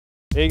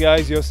Hey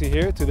guys, Yossi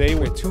here. Today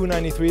we're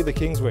 293 the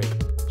Kingsway.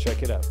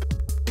 Check it out.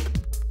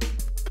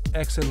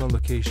 Excellent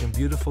location,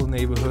 beautiful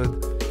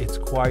neighborhood. It's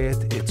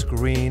quiet, it's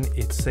green,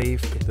 it's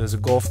safe. There's a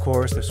golf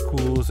course, there's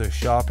schools, there's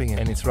shopping,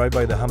 and it's right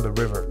by the Humber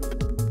River.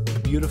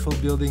 Beautiful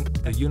building.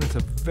 The units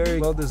are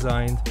very well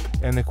designed,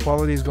 and the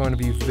quality is going to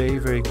be very,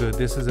 very good.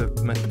 This is a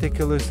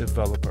meticulous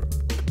developer.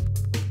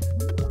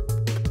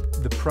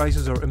 The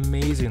prices are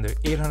amazing. They're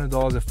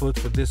 $800 a foot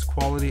for this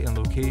quality and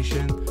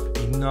location.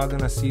 You're not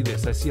gonna see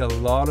this. I see a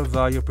lot of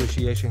value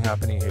appreciation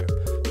happening here.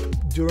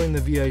 During the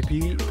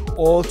VIP,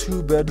 all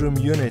 2-bedroom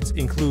units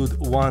include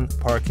 1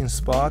 parking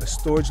spot, a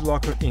storage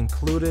locker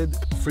included,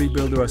 free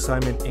builder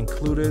assignment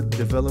included,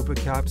 developer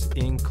caps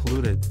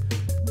included.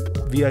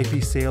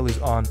 VIP sale is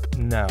on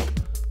now.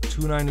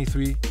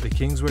 293 the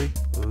Kingsway.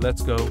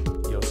 Let's go.